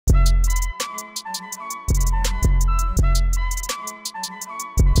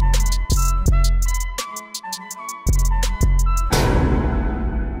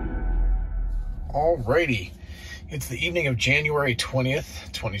Alrighty, it's the evening of January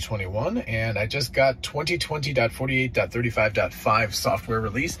 20th, 2021, and I just got 2020.48.35.5 software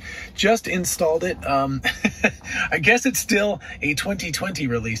release. Just installed it. I guess it's still a 2020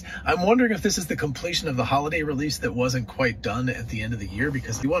 release. I'm wondering if this is the completion of the holiday release that wasn't quite done at the end of the year,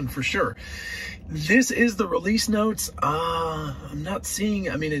 because the one for sure. This is the release notes. I'm not seeing,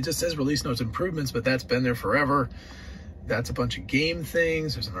 I mean, it just says release notes improvements, but that's been there forever. That's a bunch of game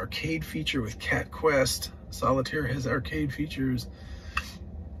things. There's an arcade feature with Cat Quest. Solitaire has arcade features.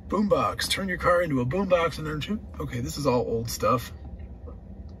 Boombox. Turn your car into a boombox and then... Okay, this is all old stuff.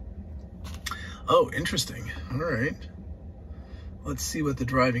 Oh, interesting. All right. Let's see what the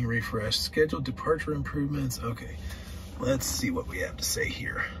driving refresh. Scheduled departure improvements. Okay. Let's see what we have to say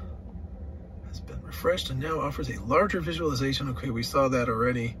here. Has been refreshed and now offers a larger visualization. Okay, we saw that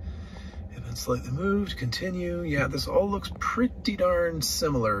already. Have been slightly moved. Continue. Yeah, this all looks pretty darn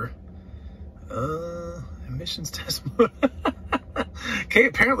similar. Emissions test mode. Okay,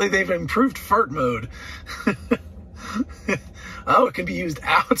 apparently they've improved fart mode. Oh, it can be used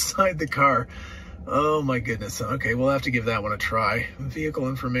outside the car. Oh my goodness. Okay, we'll have to give that one a try. Vehicle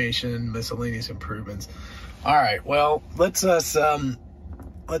information, miscellaneous improvements. All right, well, let's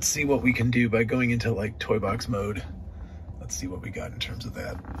see what we can do by going into like toy box mode. Let's see what we got in terms of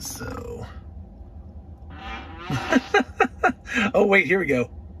that. So, oh wait, here we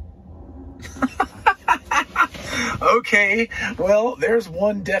go. Okay, well, there's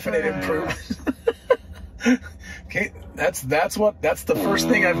one definite improvement. Okay, that's the first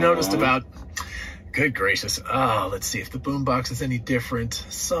thing I've noticed about. Good gracious. Let's see if the boombox is any different.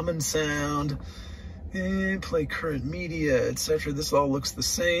 Summon sound, play current media, etc. This all looks the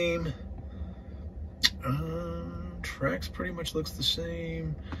same. Tracks pretty much looks the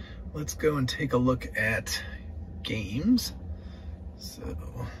same. Let's go and take a look at games. So,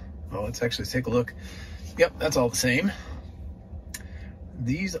 let's actually take a look. Yep, that's all the same.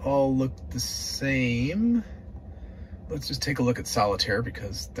 These all look the same. Let's just take a look at Solitaire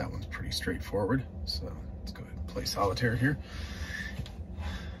because that one's pretty straightforward. So let's go ahead and play Solitaire here.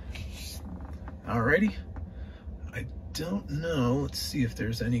 Alrighty. I don't know. Let's see if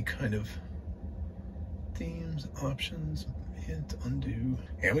there's any kind of themes, options, hint, undo.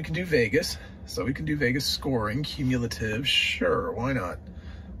 And we can do Vegas. So we can do Vegas scoring, cumulative. Sure, why not?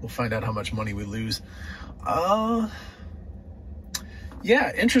 We'll find out how much money we lose.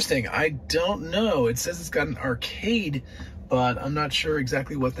 Yeah, interesting. I don't know. It says it's got an arcade, but I'm not sure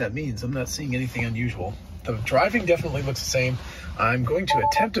exactly what that means. I'm not seeing anything unusual. The driving definitely looks the same. I'm going to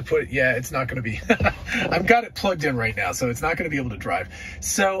attempt to put, yeah, it's not going to be, I've got it plugged in right now, so it's not going to be able to drive.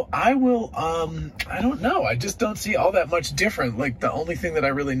 So I will, I don't know. I just don't see all that much different. Like the only thing that I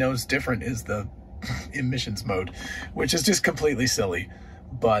really know is different is the emissions mode, which is just completely silly.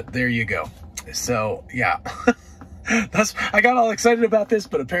 But there you go. So yeah, I got all excited about this,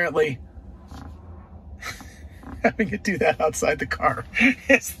 but apparently having it do that outside the car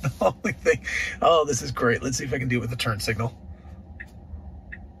is the only thing. Oh, this is great. Let's see if I can do it with the turn signal.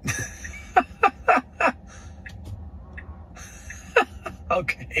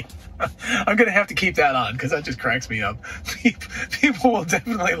 Okay, I'm gonna have to keep that on because that just cracks me up. People will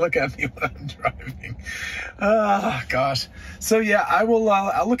definitely look at me when I'm driving. Oh gosh. So yeah, I will.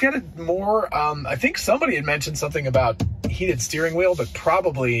 I'll look at it more. I think somebody had mentioned something about heated steering wheel, but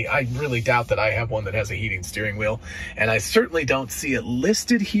probably I really doubt that I have one that has a heating steering wheel, and I certainly don't see it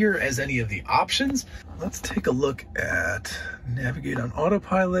listed here as any of the options. Let's take a look at navigate on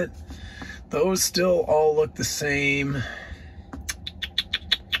autopilot. Those still all look the same.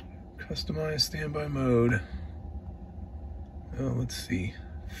 Customize standby mode. Oh, let's see.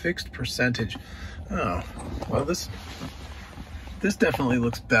 Fixed percentage. Oh, well, this definitely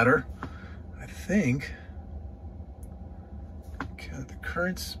looks better, I think. Okay, the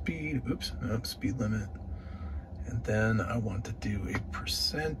current speed. Oops, no, speed limit. And then I want to do a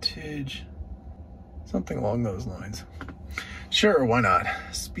percentage. Something along those lines. Sure, why not?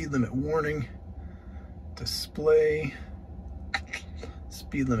 Speed limit warning. Display.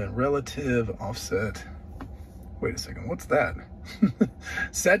 Speed limit relative, offset. Wait a second, what's that?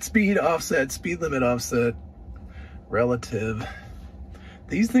 Set speed, offset, speed limit, offset, relative.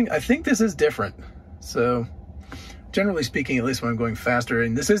 These things, I think this is different. So generally speaking, at least when I'm going faster,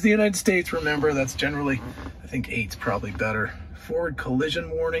 and this is the United States, remember, that's generally, I think 8's probably better. Forward collision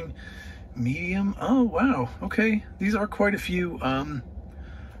warning, medium. Oh, wow, okay. These are quite a few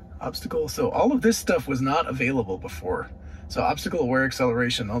obstacles. So all of this stuff was not available before. So obstacle aware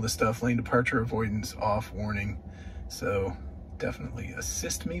acceleration, all this stuff, lane departure, avoidance, off, warning. So definitely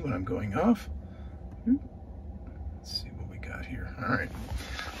assist me when I'm going off. Let's see what we got here. All right.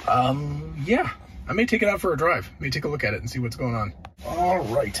 Yeah, I may take it out for a drive. May take a look at it and see what's going on. All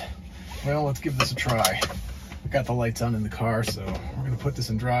right. Well, let's give this a try. We got the lights on in the car, so we're gonna put this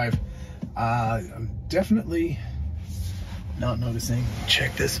in drive. I'm definitely not noticing.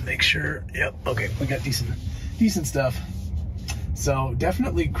 Check this, make sure. Yep, okay, we got decent stuff. So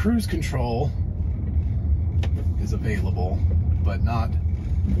definitely cruise control is available, but not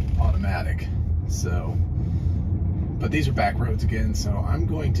automatic. So, but these are back roads again, so I'm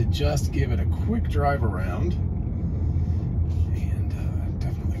going to just give it a quick drive around, and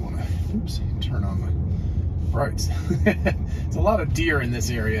definitely want to, oops, turn on the brights. It's a lot of deer in this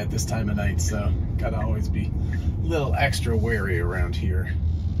area at this time of night, so gotta always be a little extra wary around here.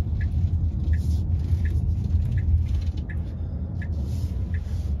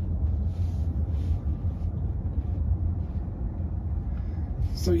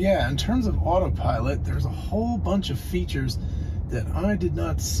 So yeah, in terms of autopilot, there's a whole bunch of features that I did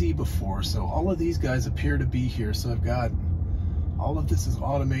not see before. So all of these guys appear to be here. So I've got, all of this is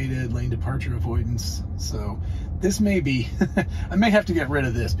automated, lane departure avoidance. So this may be, I may have to get rid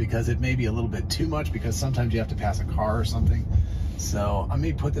of this because it may be a little bit too much, because sometimes you have to pass a car or something. So I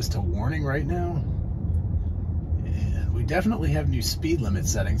may put this to warning right now. And we definitely have new speed limit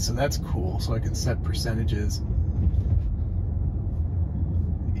settings, so that's cool. So I can set percentages.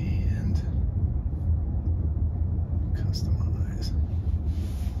 Customize.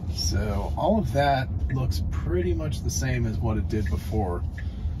 So all of that looks pretty much the same as what it did before.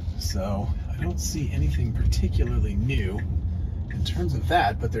 So I don't see anything particularly new in terms of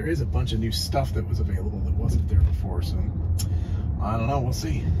that, but there is a bunch of new stuff that was available that wasn't there before. So I don't know, we'll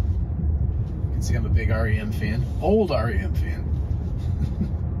see. You can see I'm a big REM fan, old REM fan.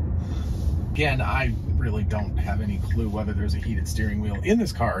 Again, I really don't have any clue whether there's a heated steering wheel in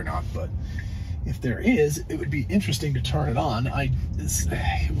this car or not, but if there is, it would be interesting to turn it on.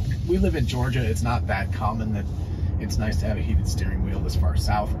 We live in Georgia. It's not that common that it's nice to have a heated steering wheel this far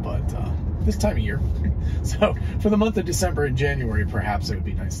south, but this time of year. So for the month of December and January, perhaps it would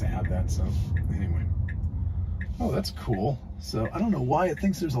be nice to have that. So anyway. Oh, that's cool. So I don't know why it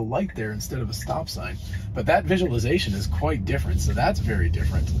thinks there's a light there instead of a stop sign, but that visualization is quite different. So that's very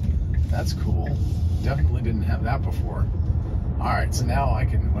different. That's cool. Definitely didn't have that before. All right, so now I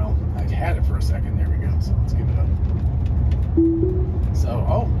can, well, I had it for a second. There we go. So let's give it up. So,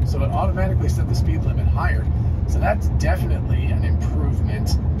 oh, so it automatically set the speed limit higher. So that's definitely an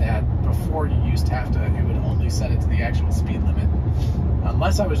improvement that before you used to have to, it would only set it to the actual speed limit.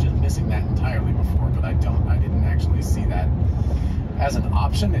 Unless I was just missing that entirely before, but I didn't actually see that as an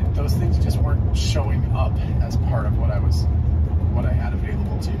option. Those things just weren't showing up as part of what I had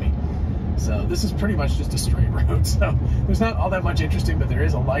available to me. So this is pretty much just a straight road. So there's not all that much interesting, but there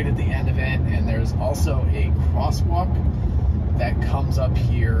is a light at the end of it. And there's also a crosswalk that comes up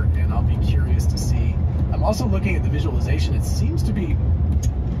here, and I'll be curious to see. I'm also looking at the visualization. It seems to be,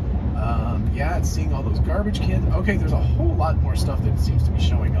 yeah, it's seeing all those garbage cans. Okay, there's a whole lot more stuff that seems to be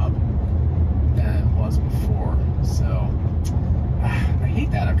showing up than was before. So I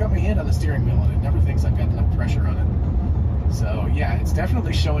hate that. I've got my hand on the steering wheel and it never thinks I've got enough pressure on it. So yeah, it's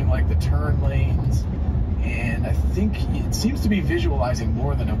definitely showing like the turn lanes, and I think it seems to be visualizing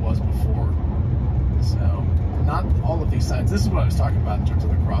more than it was before. So not all of these signs. This is what I was talking about in terms of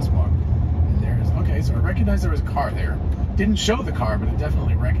the crosswalk. And there's, okay, so I recognized there was a car there. Didn't show the car, but it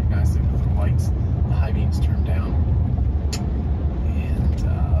definitely recognized it with the lights, the high beams turned down. And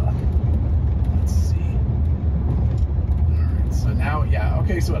let's see. All right, so now, yeah,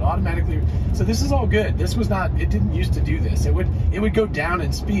 okay, so it automatically, so this is all good. This was not, it didn't used to do this. It would go down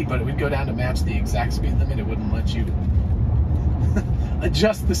in speed, but it would go down to match the exact speed limit. It wouldn't let you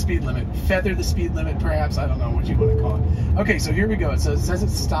adjust the speed limit, feather the speed limit, perhaps. I don't know what you want to call it. Okay, so here we go. So it says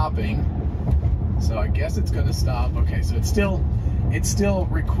it's stopping. So I guess it's going to stop. Okay, so it's still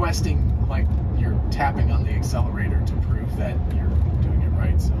requesting, like, you're tapping on the accelerator to prove that you're doing it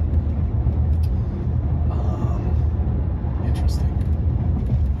right. So interesting.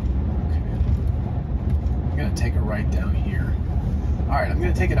 Okay, I'm going to take a right down here. All right, I'm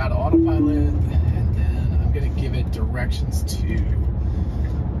going to take it out of autopilot, and then I'm going to give it directions to,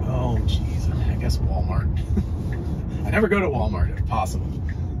 oh geez, I guess Walmart. I never go to Walmart if possible,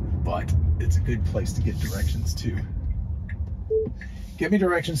 but it's a good place to get directions to. Get me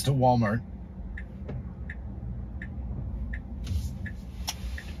directions to Walmart.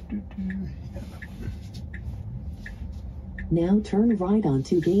 Now turn right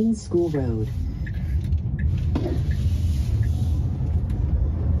onto Gaines School Road. Okay.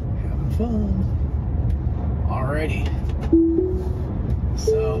 Having fun. Alrighty.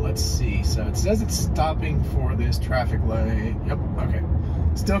 So let's see. So it says it's stopping for this traffic light. Yep. Okay.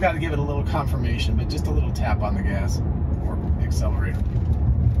 Still got to give it a little confirmation, but just a little tap on the gas or accelerator.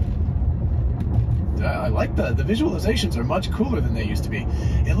 I like the visualizations are much cooler than they used to be.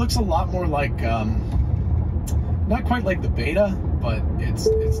 It looks a lot more like, not quite like the beta, but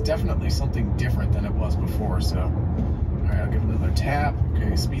it's definitely something different than it was before. So, all right, I'll give it another tap.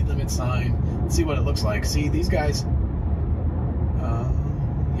 Okay, speed limit sign. Let's see what it looks like. See, these guys,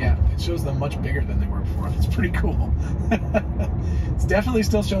 yeah, it shows them much bigger than they were before. It's pretty cool. It's definitely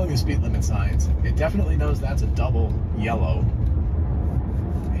still showing the speed limit signs. It definitely knows that's a double yellow.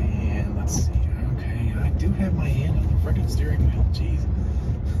 And let's see. Okay, I do have my hand on the freaking steering wheel. Jeez.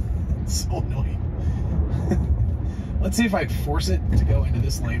 It's so annoying. Let's see if I force it to go into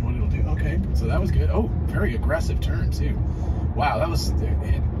this lane, what it'll do. Okay, so that was good. Oh, very aggressive turn, too. Wow, that was,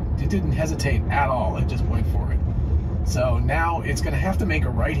 it didn't hesitate at all. It just went for it. So now it's going to have to make a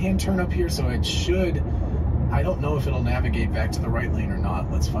right-hand turn up here, so it should, I don't know if it'll navigate back to the right lane or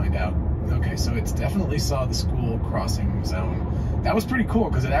not. Let's find out. Okay, so it's definitely saw the school crossing zone. That was pretty cool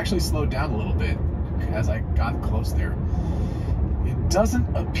because it actually slowed down a little bit as I got close there. It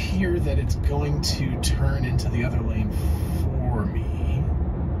doesn't appear that it's going to turn into the other lane for me.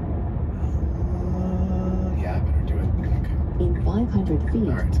 Yeah, I better do it. Okay. In 500 feet,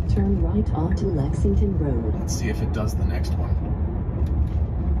 right. Turn right onto Lexington Road. Let's see if it does the next one.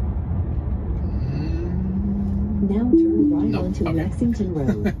 Now turn right No, onto okay. Lexington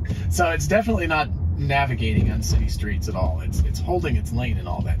Road. So it's definitely not navigating on city streets at all. It's holding its lane and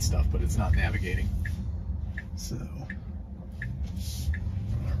all that stuff, but it's not navigating. So,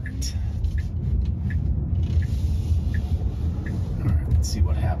 alright. Alright, let's see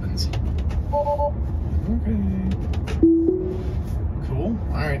what happens. Okay. Cool.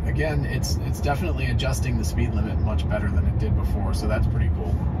 Alright, again, it's definitely adjusting the speed limit much better than it did before, so that's pretty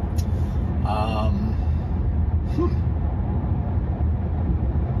cool.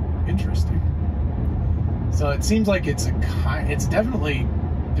 Interesting. So it seems like there's definitely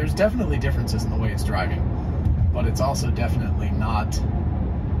differences in the way it's driving, but it's also definitely not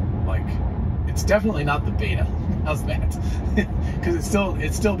like, it's definitely not the beta. How's that? Because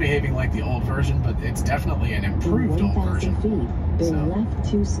it's still behaving like the old version, but it's definitely an improved old version. 1,000 feet, turn left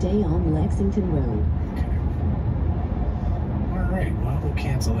to stay on Lexington Road. Okay. All right. Well, we'll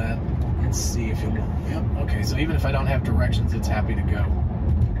cancel that. Let's see if it will. Yep. Okay. So even if I don't have directions, it's happy to go.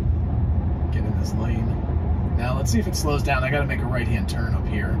 Get in this lane. Now let's see if it slows down. I got to make a right-hand turn up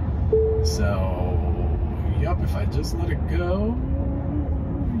here. So, yep. If I just let it go.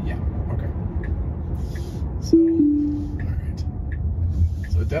 Yeah. Okay. So, all right.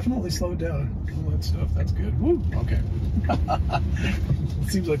 So it definitely slowed down. All that stuff. That's good. Woo. Okay. It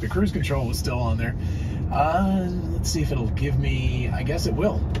seems like the cruise control was still on there. Let's see if it'll give me. I guess it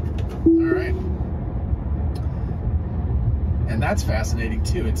will. All right. And that's fascinating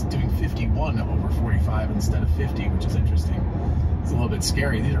too. It's doing 51 over 45 instead of 50, which is interesting. It's a little bit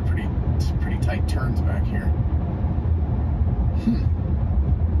scary. These are pretty tight turns back here.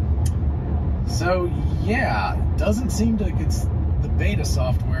 So yeah, it doesn't seem like it's the beta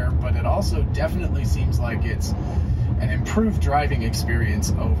software, but it also definitely seems like it's an improved driving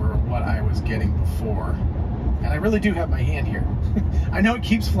experience over what I was getting before. And I really do have my hand here. I know it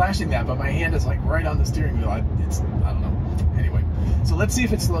keeps flashing that, but my hand is like right on the steering wheel. I don't know. Anyway, so let's see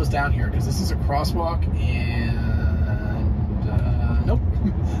if it slows down here, because this is a crosswalk, and nope,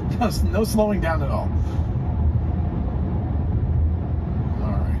 no slowing down at all.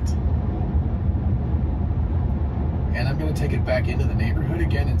 All right. And I'm going to take it back into the neighborhood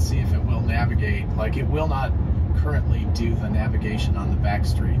again and see if it will navigate. Like, it will not currently do the navigation on the back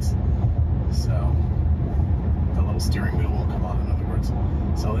streets. So the little steering wheel will come on, in other words.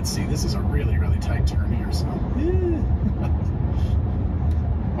 So let's see, this is a really, really tight turn here, so.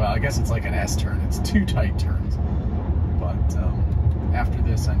 Well, I guess it's like an S turn. It's two tight turns. But after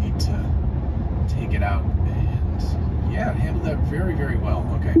this, I need to take it out, and yeah, it handled that very, very well.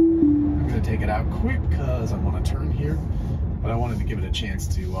 Okay, I'm gonna take it out quick because I want to turn here, but I wanted to give it a chance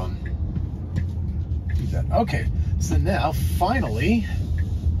to do that. Okay, so now, finally,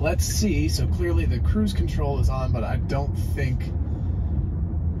 let's see. So clearly the cruise control is on, but I don't think...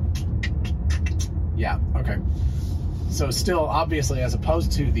 Yeah, okay. So still, obviously, as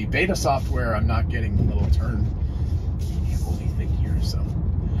opposed to the beta software, I'm not getting the little turn handle-y thing here. So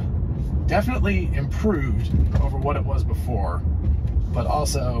definitely improved over what it was before, but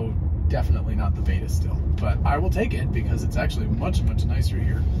also definitely not the beta still. But I will take it because it's actually much, much nicer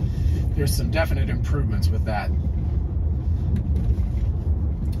here. There's some definite improvements with that.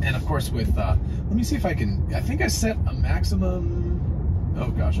 And of course with, let me see if I can, I think I set a maximum Oh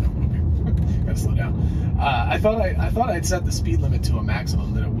gosh, no. Okay, gotta slow down. I thought I'd set the speed limit to a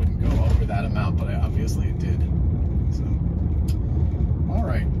maximum that it wouldn't go over that amount, but obviously it did. So, all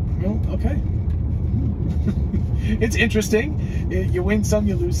right. Well, okay. It's interesting. You win some,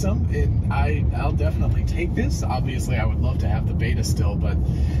 you lose some, and I'll definitely take this. Obviously, I would love to have the beta still, but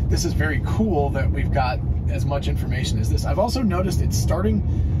this is very cool that we've got as much information as this. I've also noticed it's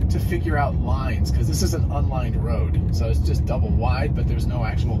starting to figure out lines, because this is an unlined road, so it's just double wide, but there's no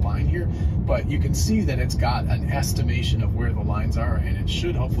actual line here. But you can see that it's got an estimation of where the lines are, and it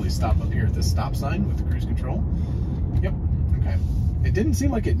should hopefully stop up here at the stop sign with the cruise control. Yep. Okay. It didn't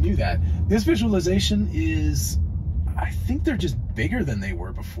seem like it knew that. This visualization is, I think they're just bigger than they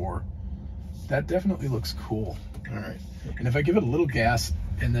were before. That definitely looks cool. All right. And if I give it a little gas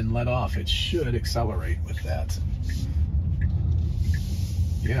and then let off, it should accelerate with that.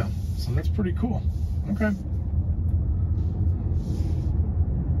 Yeah, so that's pretty cool. Okay.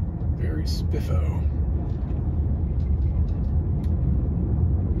 Very spiffo.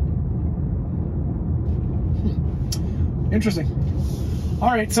 Interesting. All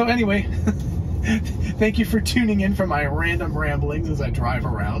right, so anyway, thank you for tuning in for my random ramblings as I drive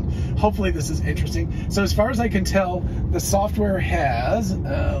around. Hopefully this is interesting. So as far as I can tell, the software has,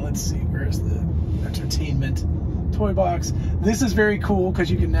 let's see, where's the entertainment toy box? This is very cool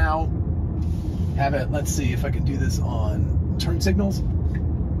because you can now have it, let's see if I can do this on turn signals.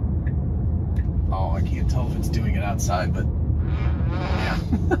 Oh, I can't tell if it's doing it outside, but yeah.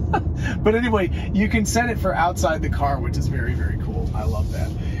 But anyway, you can set it for outside the car, which is very, very cool. I love that.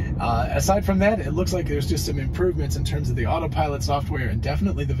 Aside from that, it looks like there's just some improvements in terms of the Autopilot software, and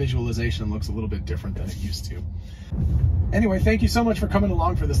definitely the visualization looks a little bit different than it used to. Anyway, thank you so much for coming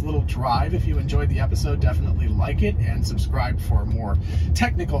along for this little drive. If you enjoyed the episode, definitely like it and subscribe for more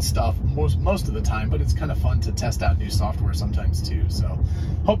technical stuff most of the time, but it's kind of fun to test out new software sometimes too. So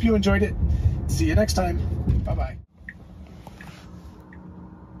hope you enjoyed it. See you next time. Bye-bye.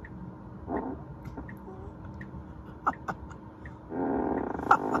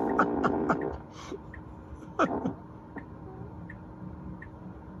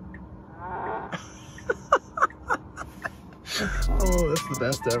 Oh, that's the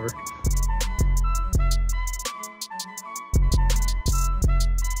best ever.